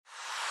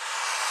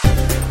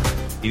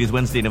It is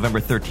Wednesday, November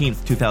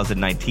 13th,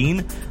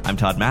 2019. I'm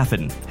Todd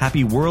Maffin.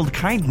 Happy World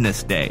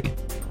Kindness Day.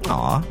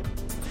 Aw.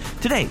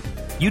 Today,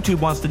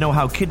 YouTube wants to know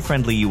how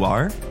kid-friendly you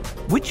are.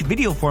 Which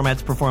video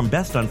formats perform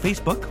best on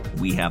Facebook?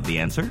 We have the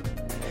answer.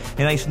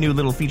 A nice new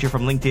little feature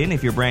from LinkedIn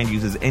if your brand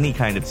uses any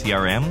kind of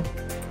CRM.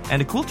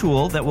 And a cool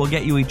tool that will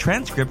get you a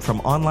transcript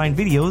from online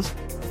videos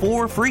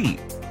for free.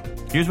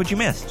 Here's what you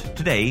missed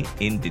today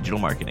in digital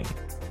marketing.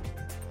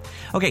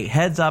 Okay,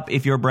 heads up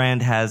if your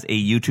brand has a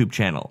YouTube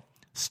channel.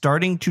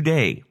 Starting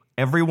today,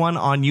 everyone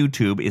on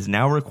YouTube is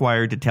now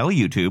required to tell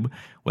YouTube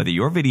whether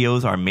your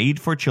videos are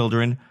made for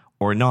children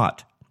or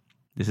not.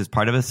 This is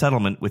part of a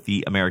settlement with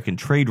the American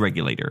Trade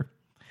Regulator.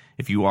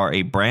 If you are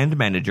a brand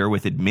manager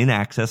with admin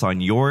access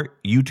on your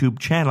YouTube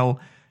channel,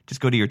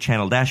 just go to your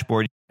channel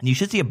dashboard and you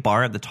should see a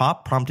bar at the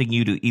top prompting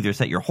you to either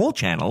set your whole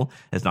channel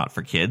as not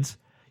for kids,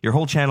 your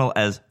whole channel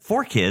as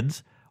for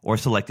kids, or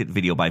select it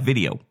video by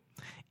video.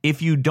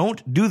 If you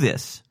don't do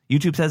this,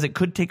 YouTube says it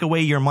could take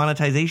away your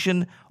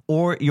monetization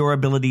or your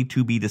ability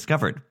to be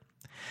discovered.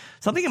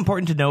 Something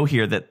important to know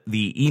here that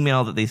the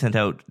email that they sent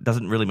out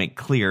doesn't really make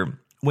clear.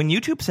 When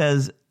YouTube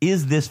says,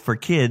 "Is this for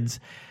kids?"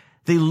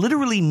 they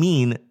literally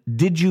mean,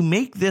 did you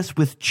make this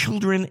with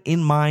children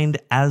in mind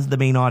as the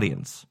main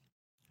audience?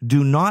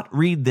 Do not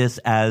read this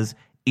as,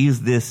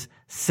 is this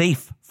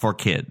safe for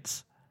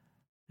kids?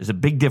 There's a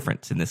big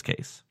difference in this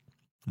case.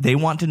 They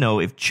want to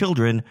know if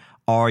children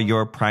are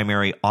your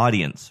primary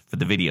audience for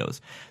the videos.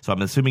 So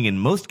I'm assuming in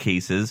most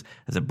cases,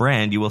 as a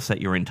brand, you will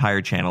set your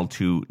entire channel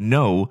to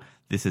no,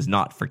 this is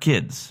not for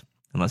kids,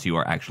 unless you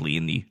are actually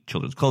in the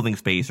children's clothing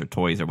space or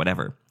toys or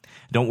whatever.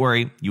 Don't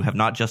worry, you have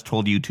not just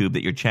told YouTube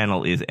that your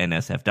channel is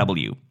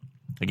NSFW.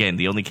 Again,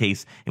 the only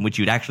case in which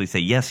you'd actually say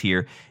yes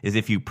here is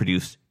if you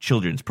produce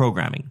children's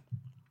programming.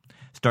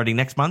 Starting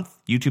next month,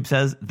 YouTube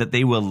says that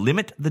they will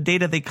limit the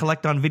data they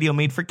collect on video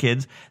made for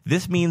kids.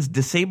 This means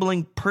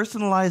disabling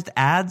personalized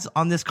ads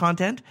on this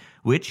content,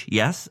 which,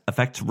 yes,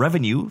 affects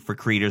revenue for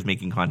creators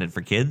making content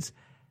for kids,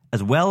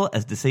 as well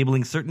as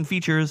disabling certain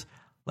features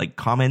like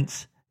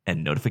comments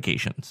and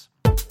notifications.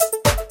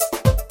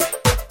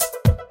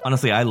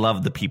 Honestly, I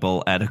love the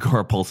people at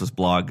Agorapulse's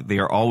blog. They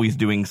are always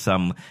doing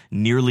some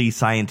nearly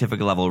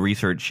scientific level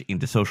research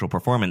into social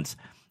performance.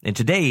 And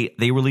today,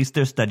 they released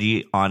their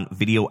study on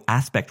video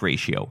aspect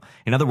ratio.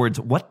 In other words,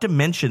 what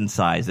dimension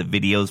size of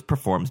videos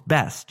performs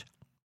best?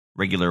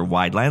 Regular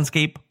wide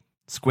landscape,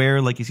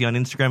 square like you see on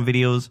Instagram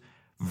videos,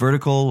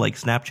 vertical like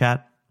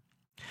Snapchat.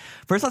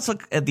 First, let's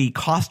look at the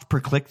cost per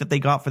click that they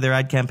got for their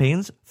ad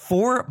campaigns.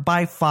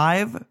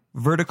 4x5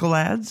 vertical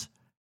ads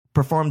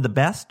performed the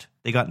best.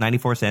 They got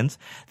 94 cents.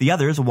 The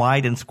others,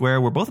 wide and square,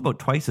 were both about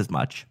twice as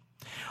much.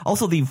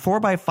 Also, the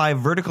 4x5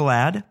 vertical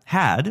ad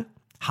had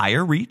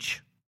higher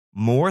reach,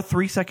 more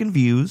 3-second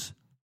views,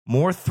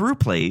 more through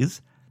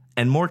plays,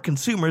 and more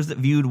consumers that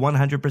viewed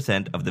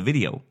 100% of the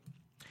video.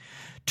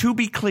 To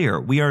be clear,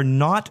 we are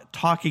not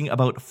talking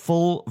about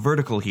full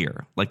vertical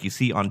here, like you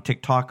see on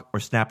TikTok or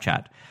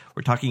Snapchat.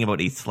 We're talking about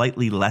a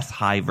slightly less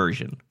high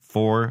version,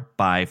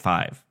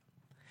 4x5.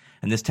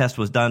 And this test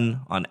was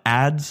done on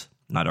ads,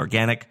 not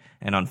organic,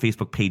 and on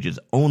Facebook pages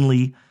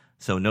only,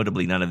 so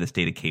notably none of this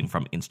data came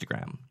from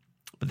Instagram.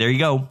 But there you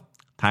go.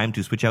 Time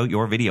to switch out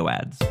your video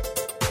ads.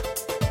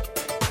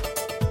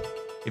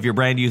 If your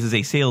brand uses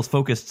a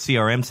sales-focused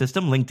CRM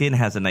system, LinkedIn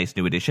has a nice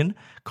new addition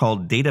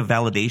called Data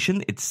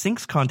Validation. It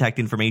syncs contact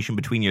information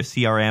between your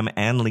CRM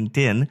and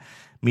LinkedIn,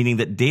 meaning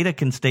that data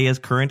can stay as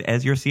current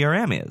as your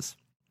CRM is.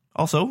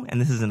 Also, and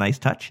this is a nice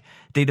touch,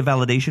 Data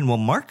Validation will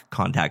mark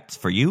contacts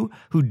for you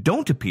who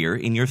don't appear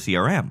in your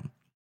CRM.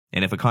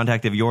 And if a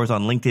contact of yours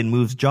on LinkedIn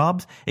moves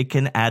jobs, it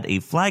can add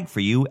a flag for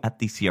you at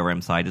the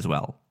CRM side as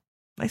well.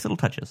 Nice little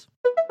touches.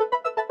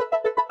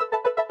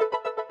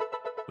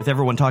 With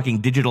everyone talking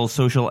digital,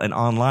 social, and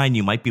online,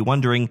 you might be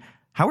wondering,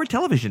 how are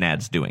television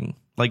ads doing?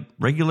 Like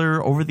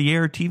regular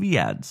over-the-air TV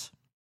ads?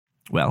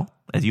 Well,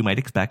 as you might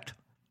expect,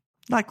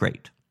 not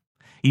great.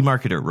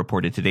 eMarketer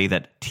reported today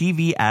that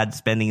TV ad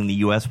spending in the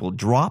US will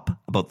drop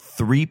about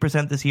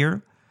 3% this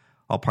year,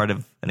 all part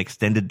of an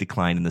extended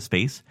decline in the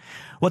space.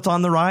 What's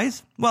on the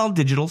rise? Well,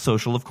 digital,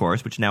 social, of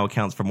course, which now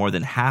accounts for more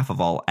than half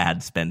of all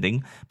ad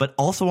spending, but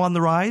also on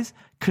the rise,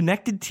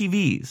 connected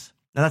TVs.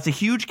 Now, that's a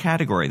huge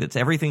category. That's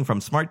everything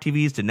from smart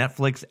TVs to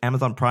Netflix,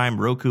 Amazon Prime,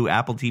 Roku,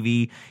 Apple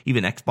TV,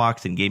 even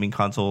Xbox and gaming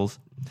consoles.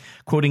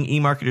 Quoting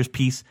eMarketer's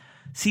piece,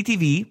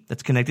 CTV,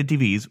 that's connected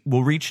TVs,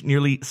 will reach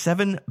nearly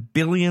 $7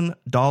 billion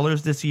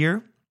this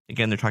year.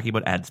 Again, they're talking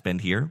about ad spend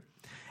here.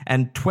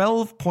 And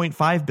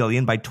 $12.5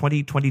 billion by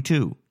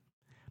 2022.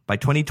 By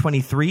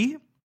 2023,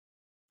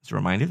 as a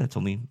reminder, that's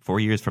only 4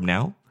 years from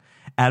now,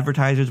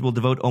 advertisers will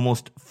devote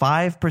almost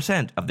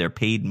 5% of their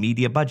paid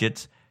media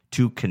budgets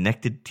to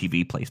connected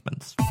TV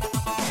placements.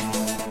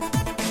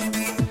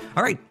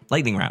 All right,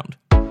 lightning round.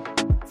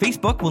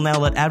 Facebook will now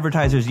let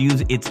advertisers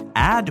use its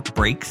ad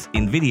breaks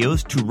in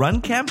videos to run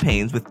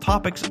campaigns with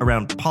topics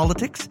around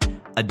politics,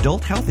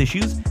 adult health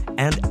issues,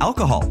 and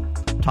alcohol,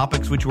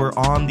 topics which were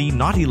on the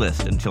naughty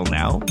list until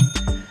now.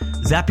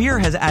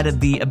 Zapier has added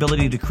the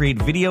ability to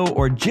create video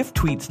or GIF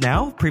tweets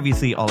now.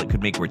 Previously, all it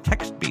could make were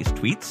text-based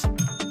tweets.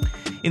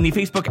 In the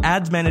Facebook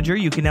Ads Manager,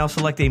 you can now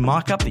select a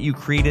mock-up that you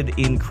created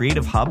in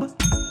Creative Hub.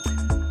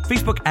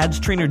 Facebook ads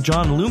trainer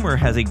John Loomer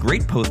has a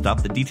great post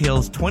up that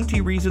details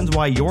 20 reasons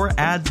why your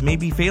ads may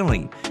be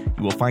failing.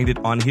 You will find it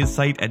on his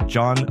site at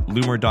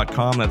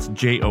johnloomer.com. That's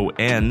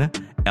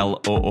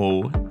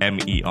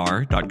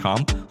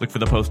JONLOOMER.com. Look for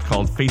the post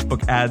called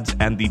Facebook Ads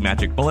and the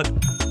Magic Bullet.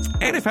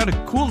 And I found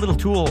a cool little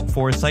tool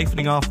for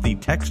siphoning off the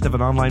text of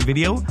an online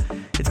video.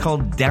 It's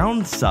called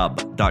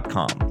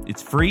downsub.com.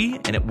 It's free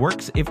and it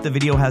works if the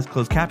video has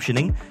closed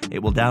captioning.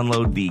 It will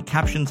download the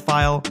captions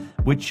file,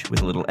 which,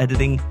 with a little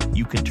editing,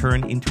 you can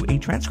turn into a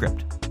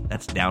transcript.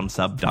 That's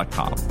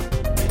downsub.com.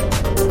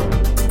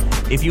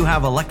 If you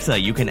have Alexa,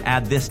 you can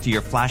add this to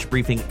your flash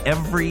briefing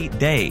every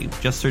day.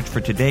 Just search for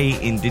Today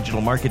in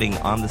Digital Marketing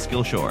on the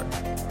Skillshare.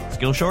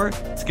 Skillshare?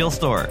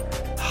 Skillstore.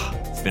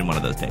 It's been one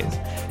of those days.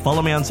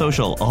 Follow me on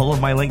social. All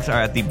of my links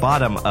are at the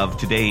bottom of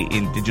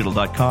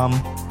todayindigital.com.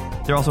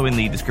 They're also in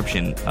the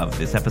description of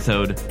this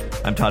episode.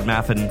 I'm Todd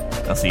Maffin.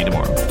 I'll see you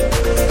tomorrow.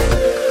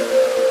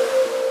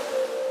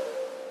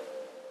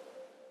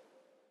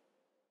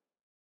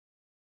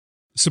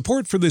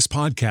 Support for this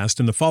podcast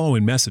and the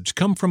following message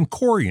come from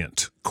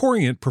Corient.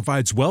 Corient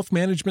provides wealth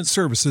management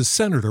services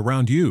centered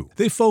around you.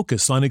 They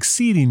focus on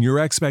exceeding your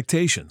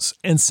expectations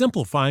and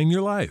simplifying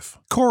your life.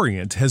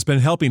 Corient has been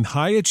helping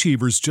high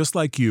achievers just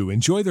like you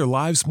enjoy their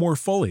lives more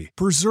fully,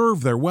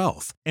 preserve their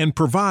wealth, and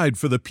provide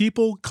for the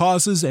people,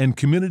 causes, and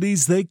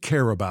communities they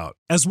care about.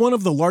 As one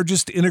of the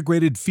largest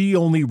integrated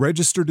fee-only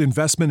registered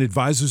investment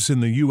advisors in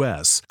the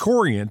U.S.,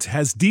 Corient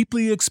has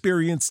deeply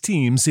experienced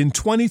teams in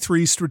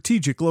 23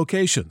 strategic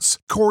locations.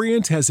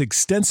 Corient has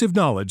extensive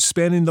knowledge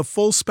spanning the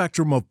full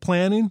spectrum of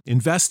planning,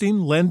 investing,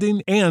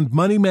 lending, and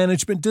money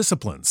management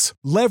disciplines.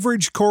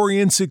 Leverage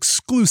Corient's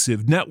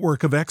exclusive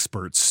network of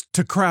experts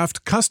to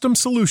craft custom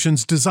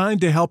solutions designed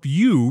to help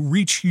you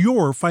reach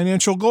your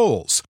financial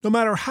goals, no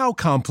matter how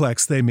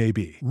complex they may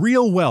be.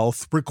 Real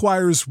wealth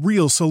requires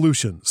real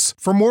solutions.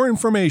 For more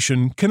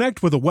information,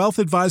 connect with a wealth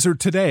advisor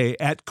today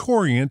at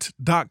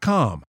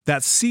Corient.com.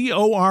 That's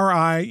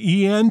Corient.com.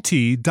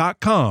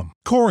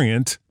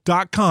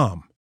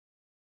 Corient.com.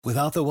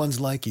 Without the ones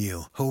like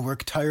you, who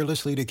work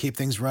tirelessly to keep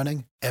things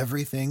running,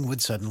 everything would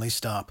suddenly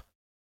stop.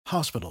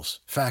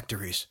 Hospitals,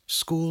 factories,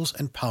 schools,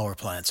 and power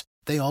plants,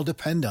 they all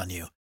depend on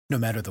you. No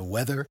matter the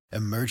weather,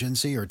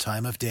 emergency, or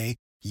time of day,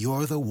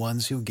 you're the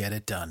ones who get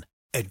it done.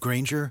 At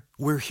Grainger,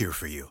 we're here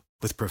for you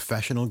with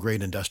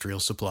professional-grade industrial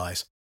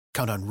supplies.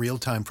 Count on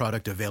real-time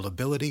product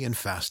availability and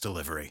fast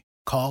delivery.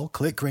 Call,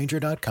 click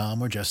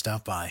Grainger.com, or just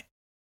stop by.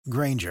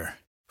 Grainger,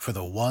 for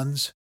the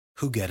ones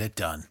who get it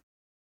done.